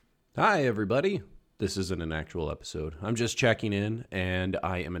Hi, everybody. This isn't an actual episode. I'm just checking in, and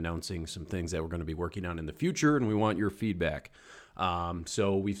I am announcing some things that we're going to be working on in the future, and we want your feedback.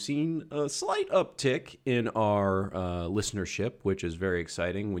 So we've seen a slight uptick in our listenership, which is very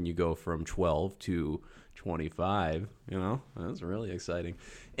exciting when you go from 12 to 25. You know, that's really exciting.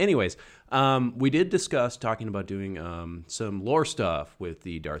 Anyways, we did discuss talking about doing some lore stuff with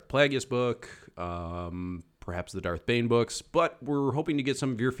the Darth Plagueis book, perhaps the Darth Bane books, but we're hoping to get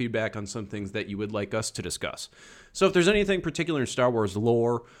some of your feedback on some things that you would like us to discuss. So if there's anything particular in Star Wars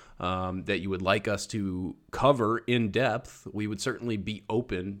lore that you would like us to cover in depth, we would certainly be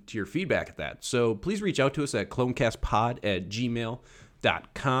open to your feedback at that. So please reach out to us at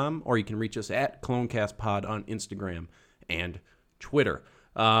clonecastpod@gmail.com, or you can reach us at clonecastpod on Instagram and Twitter.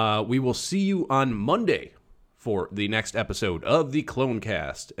 We will see you on Monday for the next episode of the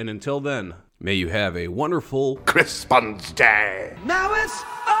Clonecast. And until then, may you have a wonderful Crispin's Day. Now it's